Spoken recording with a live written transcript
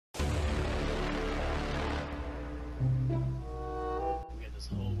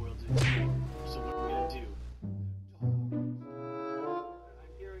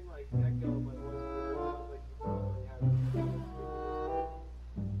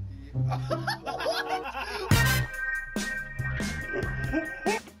What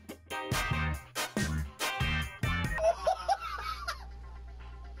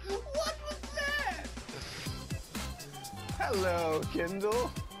was that? Hello,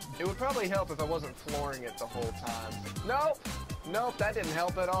 Kindle. It would probably help if I wasn't flooring it the whole time. Nope. Nope, that didn't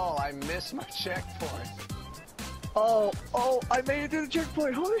help at all. I missed my checkpoint. Oh, I made it through the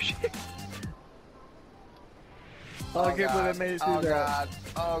checkpoint. Holy shit. Oh, I can't believe I made it through that.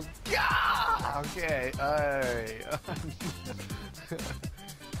 Oh, God. Okay.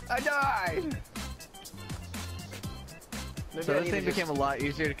 I died. So this thing became a lot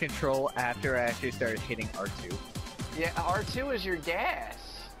easier to control after I actually started hitting R2. Yeah, R2 is your gas.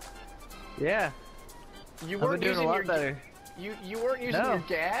 Yeah. You I've weren't been doing using a lot your better. You weren't using No. your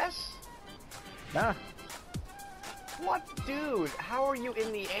gas? Nah. What, dude? How are you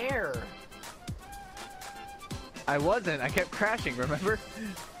in the air? I wasn't. I kept crashing, remember?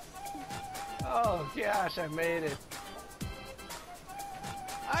 Oh gosh, I made it.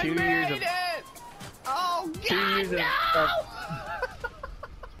 I 2 made years of- it! Oh 2 God, years no!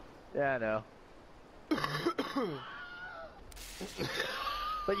 Yeah, I know.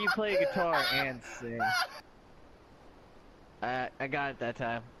 But you play guitar and sing. I got it that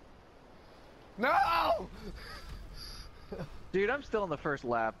time. No! Dude, I'm still in the first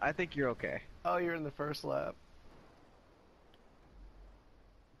lap. I think you're okay. Oh, you're in the first lap.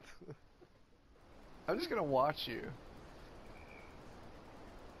 I'm just gonna watch you.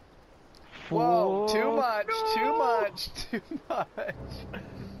 Whoa, too much, too much, too much.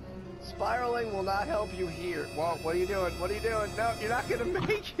 Spiraling will not help you here. Whoa, what are you doing? What are you doing? No, you're not gonna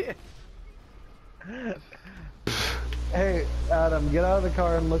make it. Hey, Adam, get out of the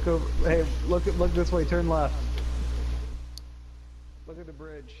car and look over. Hey, look this way. Turn left. Look at the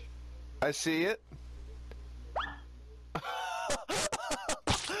bridge. I see it.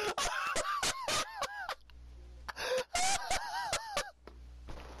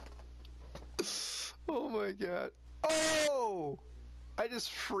 Oh my God. Oh! I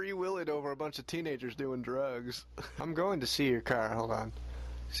just free will it over a bunch of teenagers doing drugs. I'm going to see your car. Hold on.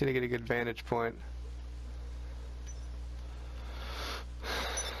 Just need to get a good vantage point.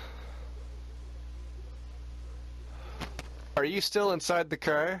 Are you still inside the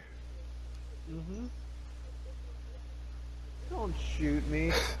car? Mm-hmm. Don't shoot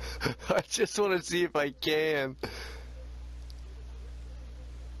me. I just want to see if I can.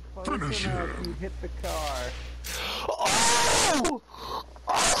 Finish him. You hit the car. Oh!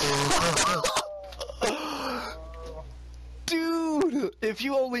 Dude! If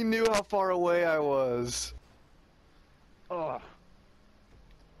you only knew how far away I was. Oh.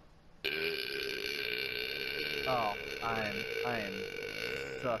 Oh, I am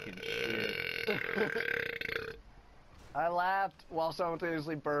sucking shit. I laughed while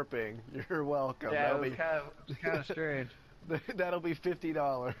simultaneously burping. You're welcome. Yeah, it was kind of strange. That'll be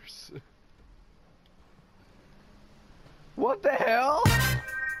 $50. What the hell?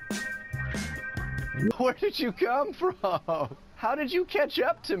 Where did you come from? How did you catch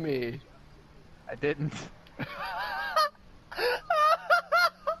up to me? I didn't.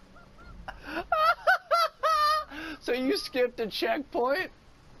 So you skipped a checkpoint?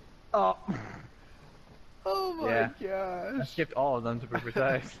 Oh. Oh my I gosh. skipped all of them to be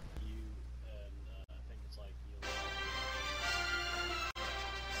precise.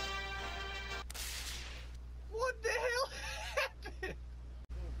 What the hell happened?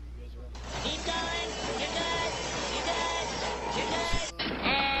 Keep going. You're good. You're good. You're good.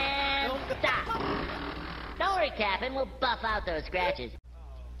 And stop. Don't worry, Captain. We'll buff out those scratches.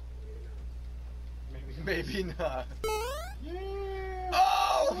 Maybe not.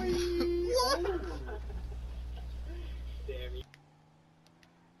 Oh! What? Damn you.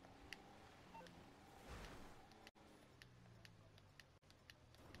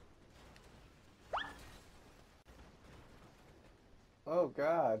 Oh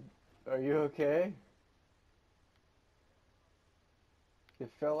God, are you okay? You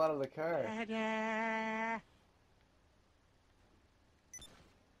fell out of the car.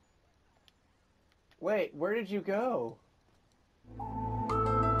 Wait, where did you go?